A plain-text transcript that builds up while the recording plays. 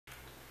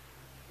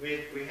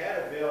We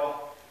had a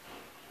bill,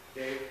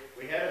 Dave,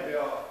 we had a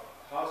bill,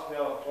 House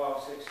Bill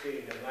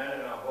 1216, and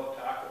Lana and I both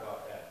talked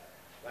about that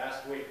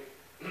last week.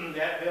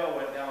 That bill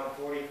went down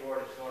 44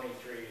 to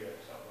 23 or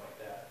something like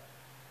that.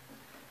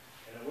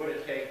 And it would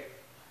have take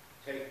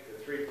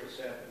the 3%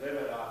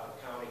 limit off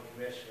of county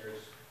commissioners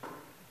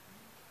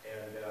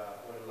and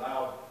would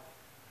allow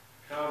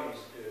counties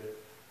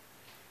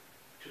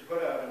to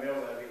put out a mill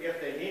levy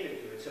if they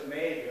needed to. It's a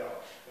May bill.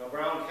 Now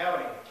Brown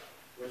County,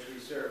 which we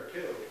serve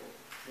too,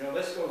 you know,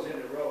 this goes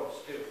into roads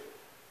too.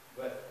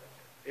 But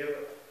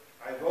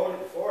I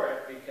voted for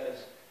it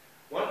because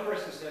one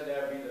person said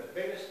that would be the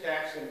biggest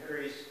tax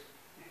increase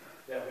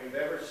that we've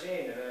ever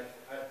seen. And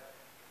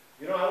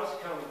you know, I was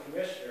a county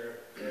commissioner,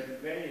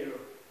 and many of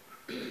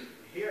you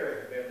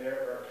here have been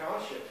there, or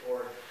township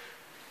board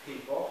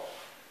people.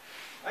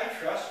 I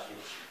trust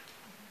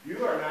you.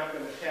 You are not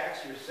going to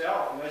tax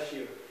yourself unless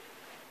you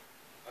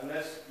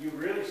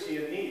really see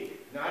a need,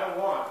 not a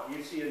want.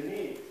 You see a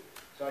need.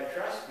 So I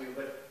trust you,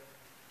 but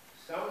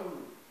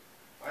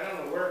I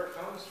don't know where it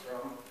comes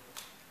from.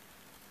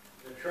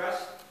 The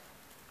trust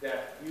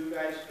that you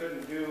guys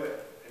couldn't do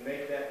it and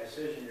make that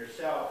decision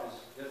yourself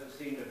doesn't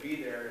seem to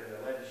be there in the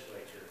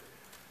legislature.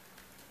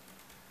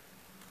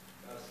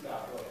 That's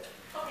not good.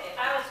 Okay,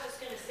 I was just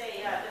going to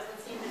say, yeah, it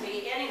doesn't seem to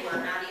be anywhere,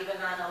 not even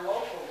on a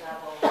local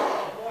level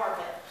anymore,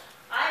 but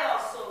I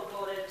also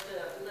voted to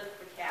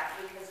lift the cap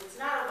because it's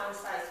not a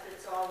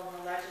one-size-fits-all in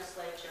the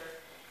legislature.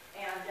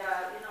 And,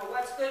 you know,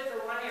 what's good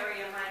for one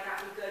area might not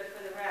be good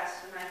for the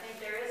rest, and I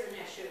think there is an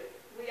issue.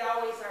 We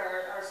always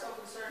are so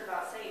concerned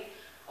about saying,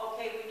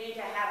 okay, we need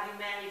to have you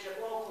manage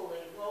it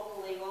locally,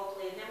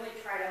 and then we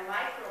try to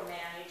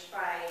micromanage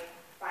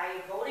by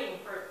voting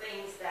for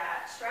things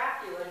that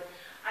strap you. And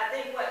I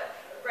think what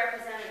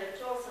Representative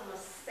Tulson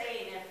was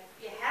saying, if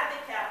you had the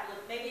capital,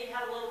 maybe you'd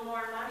have a little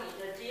more money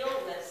to deal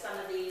with some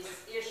of these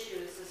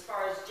issues as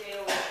far as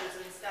jail issues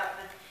and stuff.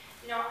 And,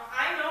 you know,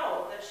 I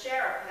know the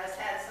sheriff has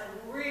had some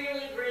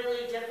really,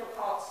 really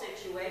difficult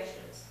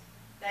situations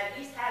that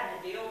he's had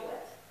to deal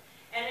with.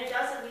 And it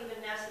doesn't even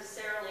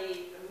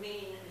necessarily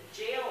mean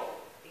jail,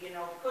 you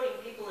know, putting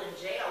people in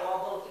jail,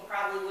 although he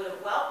probably would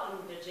have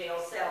welcomed a jail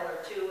cell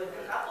or two in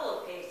a couple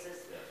of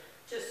cases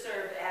to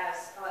serve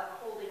as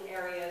holding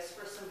areas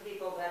for some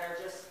people that are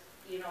just,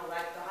 you know,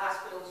 like the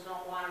hospitals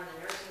don't want them,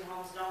 the nursing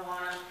homes don't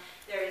want them,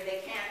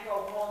 they can't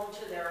go home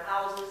to their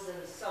houses,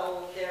 and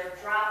so they're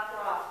dropped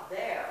off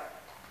there.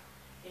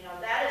 You know,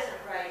 that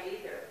isn't right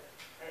either.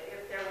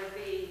 If there would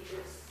be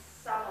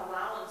some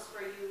allowance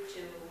for you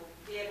to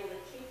be able to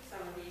keep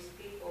some of these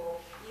people,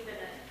 even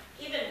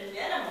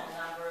minimal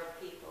number of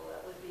people,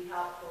 that would be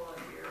helpful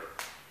if you're,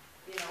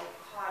 you know,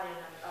 caught in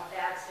a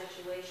bad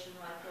situation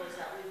like those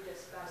that we've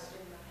discussed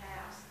in the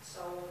past.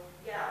 So,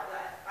 yeah,